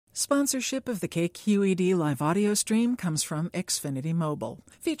Sponsorship of the KQED live audio stream comes from Xfinity Mobile,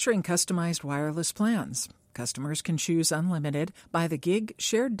 featuring customized wireless plans. Customers can choose unlimited, by the gig,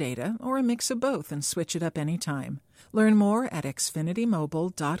 shared data, or a mix of both and switch it up anytime. Learn more at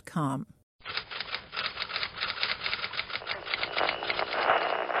xfinitymobile.com.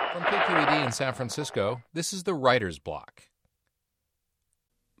 From KQED in San Francisco, this is the Writer's Block.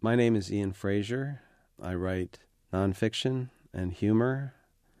 My name is Ian Frazier. I write nonfiction and humor.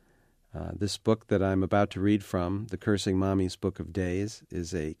 This book that I'm about to read from, The Cursing Mommy's Book of Days,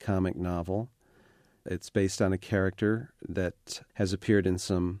 is a comic novel. It's based on a character that has appeared in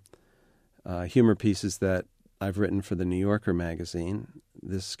some humor pieces that I've written for the New Yorker magazine.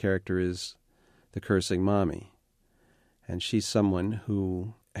 This character is the Cursing Mommy, and she's someone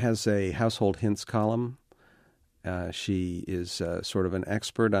who has a household hints column. She is sort of an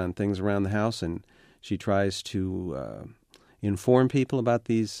expert on things around the house, and she tries to inform people about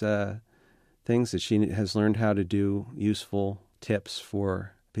these things that she has learned how to do, useful tips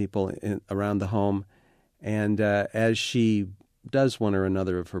for people around the home. And as she does one or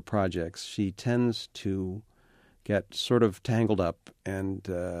another of her projects, she tends to get sort of tangled up and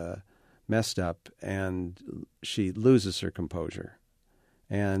messed up, and she loses her composure.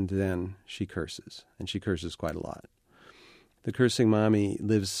 And then she curses, and she curses quite a lot. The Cursing Mommy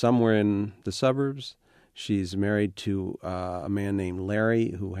lives somewhere in the suburbs. She's married to a man named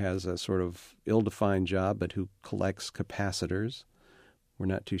Larry, who has a sort of ill-defined job, but who collects capacitors. We're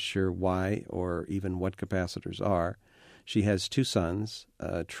not too sure why or even what capacitors are. She has two sons,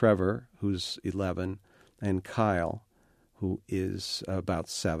 Trevor, who's 11, and Kyle, who is about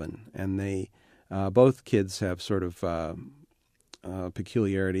 7. And they both kids have sort of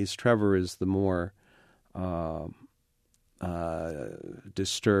peculiarities. Trevor is the more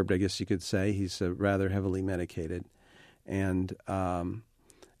disturbed, I guess you could say. He's rather heavily medicated. And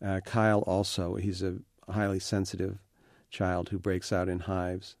Kyle also, he's a highly sensitive child who breaks out in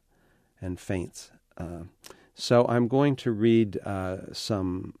hives and faints. So I'm going to read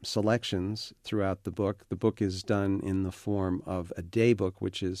some selections throughout the book. The book is done in the form of a day book,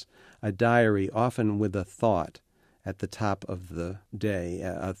 which is a diary, often with a thought at the top of the day,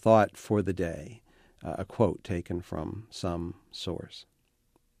 a thought for the day, a quote taken from some source.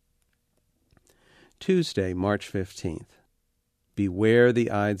 Tuesday, March 15th. Beware the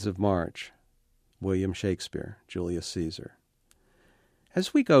Ides of March. William Shakespeare, Julius Caesar.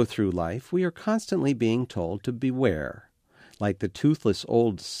 As we go through life, we are constantly being told to beware, like the toothless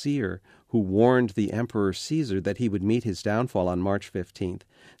old seer who warned the Emperor Caesar that he would meet his downfall on March 15th.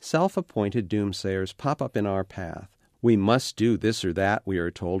 Self-appointed doomsayers pop up in our path. We must do this or that, we are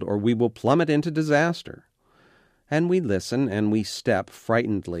told, or we will plummet into disaster. And we listen and we step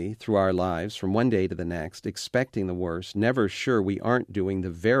frightenedly through our lives from one day to the next, expecting the worst, never sure we aren't doing the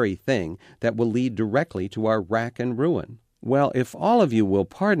very thing that will lead directly to our wrack and ruin. Well, if all of you will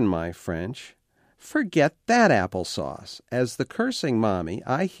pardon my French, forget that applesauce. As the Cursing Mommy,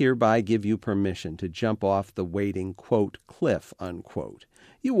 I hereby give you permission to jump off the waiting, quote, cliff, unquote.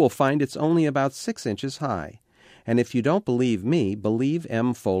 You will find it's only about 6 inches high. And if you don't believe me, believe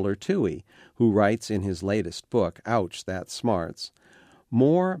M. Fowler Toohey, who writes in his latest book, Ouch, That Smarts,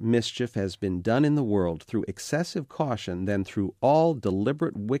 more mischief has been done in the world through excessive caution than through all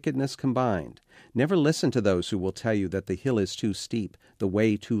deliberate wickedness combined. Never listen to those who will tell you that the hill is too steep, the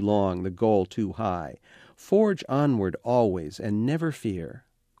way too long, the goal too high. Forge onward always, and never fear.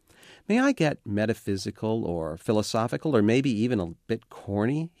 May I get metaphysical or philosophical or maybe even a bit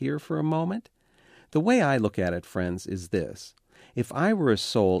corny here for a moment? The way I look at it, friends, is this. If I were a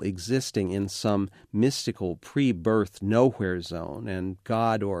soul existing in some mystical pre-birth nowhere zone, and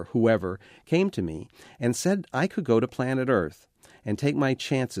God or whoever came to me and said I could go to planet Earth and take my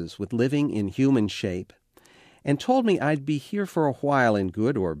chances with living in human shape, and told me I'd be here for a while in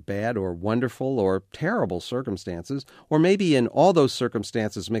good or bad or wonderful or terrible circumstances, or maybe in all those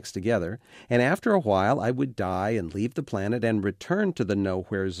circumstances mixed together, and after a while I would die and leave the planet and return to the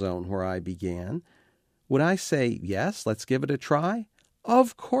nowhere zone where I began, would I say, yes, let's give it a try?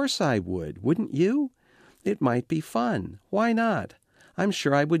 Of course I would, wouldn't you? It might be fun. Why not? I'm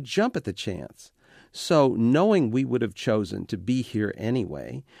sure I would jump at the chance. So, knowing we would have chosen to be here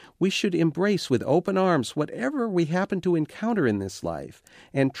anyway, we should embrace with open arms whatever we happen to encounter in this life,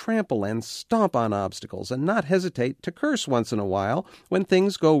 and trample and stomp on obstacles, and not hesitate to curse once in a while when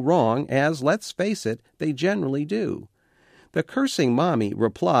things go wrong, as, let's face it, they generally do. The Cursing Mommy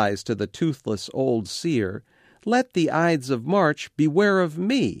replies to the toothless old seer, "Let the Ides of March beware of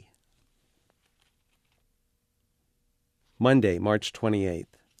me." Monday, March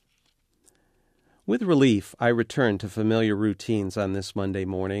 28th. With relief, I return to familiar routines on this Monday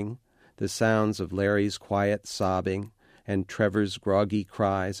morning, the sounds of Larry's quiet sobbing and Trevor's groggy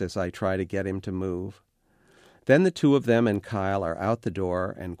cries as I try to get him to move. Then the two of them and Kyle are out the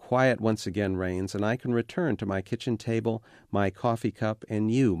door, and quiet once again reigns, and I can return to my kitchen table, my coffee cup,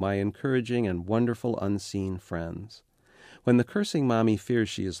 and you, my encouraging and wonderful unseen friends. When the cursing mommy fears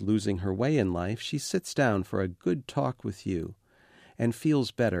she is losing her way in life, she sits down for a good talk with you, and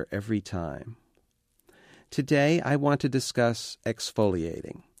feels better every time. Today, I want to discuss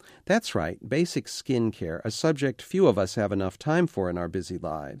exfoliating. That's right, basic skin care, a subject few of us have enough time for in our busy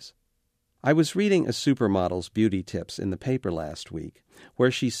lives. I was reading a supermodel's beauty tips in the paper last week,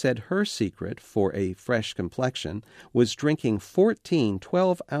 where she said her secret for a fresh complexion was drinking 14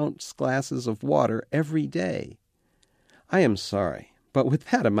 12-ounce glasses of water every day. I am sorry, but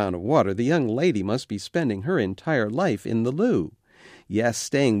with that amount of water, the young lady must be spending her entire life in the loo. Yes,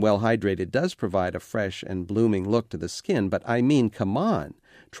 staying well hydrated does provide a fresh and blooming look to the skin, but I mean, come on.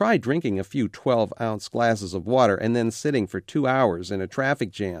 Try drinking a few 12-ounce glasses of water and then sitting for 2 hours in a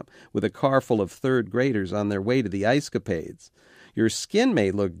traffic jam with a car full of third graders on their way to the ice-capades. Your skin may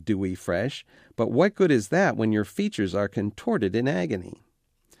look dewy fresh, but what good is that when your features are contorted in agony?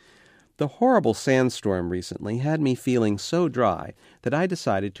 The horrible sandstorm recently had me feeling so dry that I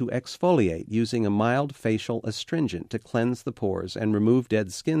decided to exfoliate using a mild facial astringent to cleanse the pores and remove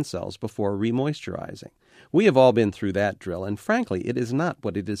dead skin cells before remoisturizing. We have all been through that drill, and frankly, it is not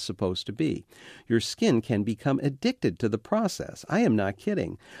what it is supposed to be. Your skin can become addicted to the process. I am not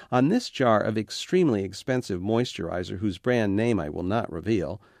kidding. On this jar of extremely expensive moisturizer, whose brand name I will not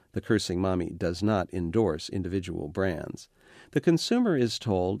reveal, the cursing mommy does not endorse individual brands, the consumer is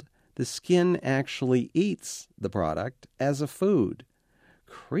told the skin actually eats the product as a food.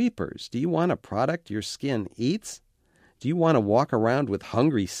 Creepers, do you want a product your skin eats? Do you want to walk around with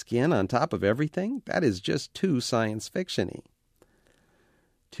hungry skin on top of everything? That is just too science fiction-y.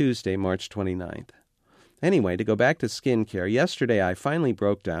 Tuesday, March 29th. Anyway, to go back to skincare, yesterday I finally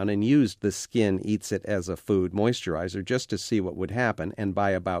broke down and used the Skin Eats It as a Food moisturizer just to see what would happen, and by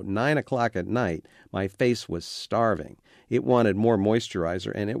about 9 o'clock at night, my face was starving. It wanted more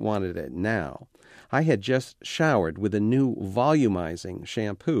moisturizer, and it wanted it now. I had just showered with a new volumizing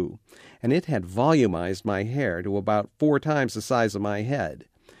shampoo, and it had volumized my hair to about 4 times the size of my head.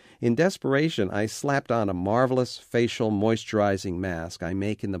 In desperation, I slapped on a marvelous facial moisturizing mask I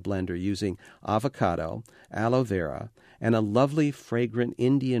make in the blender using avocado, aloe vera, and a lovely fragrant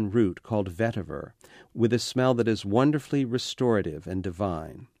Indian root called vetiver, with a smell that is wonderfully restorative and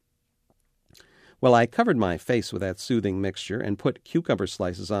divine. Well, I covered my face with that soothing mixture and put cucumber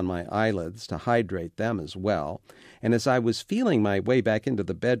slices on my eyelids to hydrate them as well. And as I was feeling my way back into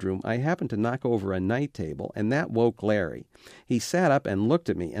the bedroom, I happened to knock over a night table, and that woke Larry. He sat up and looked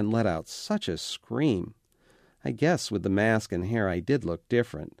at me and let out such a scream. I guess with the mask and hair I did look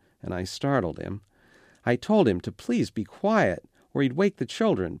different, and I startled him. I told him to please be quiet, or he'd wake the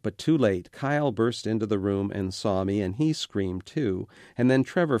children, but too late. Kyle burst into the room and saw me, and he screamed too, and then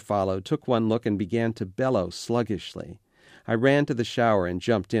Trevor followed, took one look, and began to bellow sluggishly. I ran to the shower and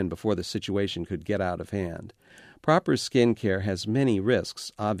jumped in before the situation could get out of hand. Proper skin care has many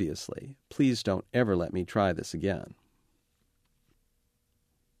risks, obviously. Please don't ever let me try this again.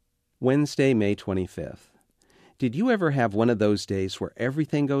 Wednesday, May 25th. Did you ever have one of those days where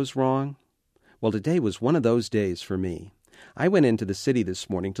everything goes wrong? Well, today was one of those days for me. I went into the city this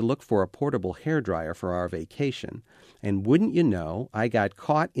morning to look for a portable hairdryer for our vacation, and wouldn't you know, I got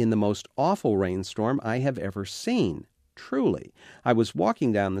caught in the most awful rainstorm I have ever seen. Truly. I was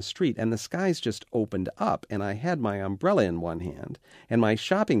walking down the street, and the skies just opened up, and I had my umbrella in one hand, and my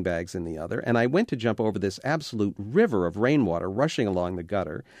shopping bags in the other, and I went to jump over this absolute river of rainwater rushing along the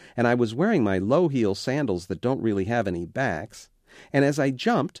gutter, and I was wearing my low-heel sandals that don't really have any backs, and as I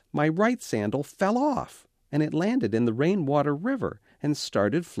jumped, my right sandal fell off, and it landed in the rainwater river and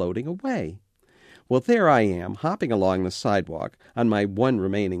started floating away. Well, there I am, hopping along the sidewalk on my one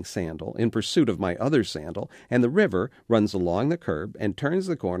remaining sandal in pursuit of my other sandal, and the river runs along the curb and turns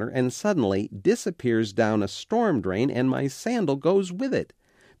the corner and suddenly disappears down a storm drain, and my sandal goes with it.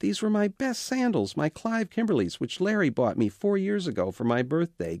 These were my best sandals, my Clive Kimberleys, which Larry bought me 4 years ago for my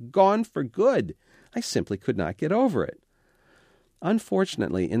birthday, gone for good. I simply could not get over it.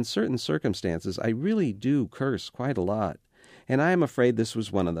 Unfortunately, in certain circumstances, I really do curse quite a lot, and I am afraid this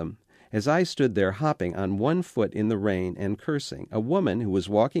was one of them. As I stood there hopping on one foot in the rain and cursing, a woman who was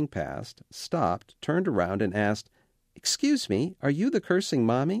walking past stopped, turned around, and asked, "Excuse me, are you the cursing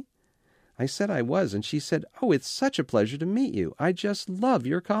mommy?" I said I was, and she said, "Oh, it's such a pleasure to meet you. I just love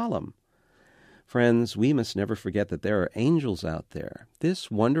your column." Friends, we must never forget that there are angels out there. This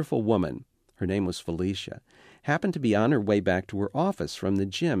wonderful woman, her name was Felicia, happened to be on her way back to her office from the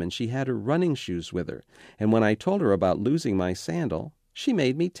gym, and she had her running shoes with her. And when I told her about losing my sandal, she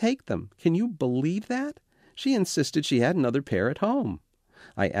made me take them. Can you believe that? She insisted she had another pair at home.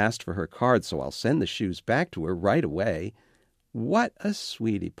 I asked for her card, so I'll send the shoes back to her right away. What a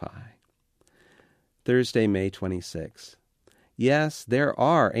sweetie pie. Thursday, May 26. Yes, there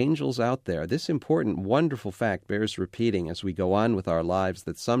are angels out there. This important, wonderful fact bears repeating as we go on with our lives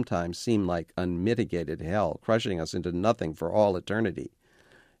that sometimes seem like unmitigated hell, crushing us into nothing for all eternity.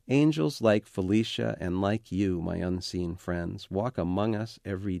 Angels like Felicia and like you, my unseen friends, walk among us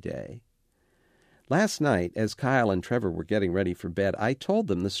every day. Last night, as Kyle and Trevor were getting ready for bed, I told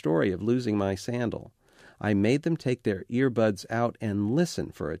them the story of losing my sandal. I made them take their earbuds out and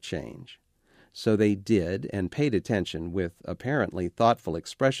listen for a change. So they did, and paid attention with apparently thoughtful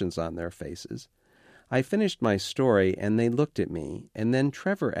expressions on their faces. I finished my story, and they looked at me, and then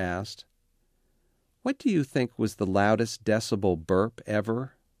Trevor asked, "What do you think was the loudest decibel burp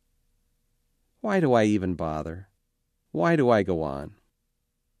ever?" Why do I even bother? Why do I go on?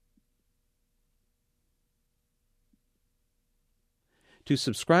 To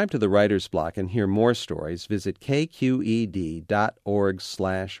subscribe to the Writer's Block and hear more stories, visit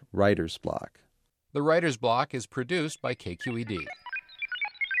kqed.org/writersblock. The Writer's Block is produced by KQED.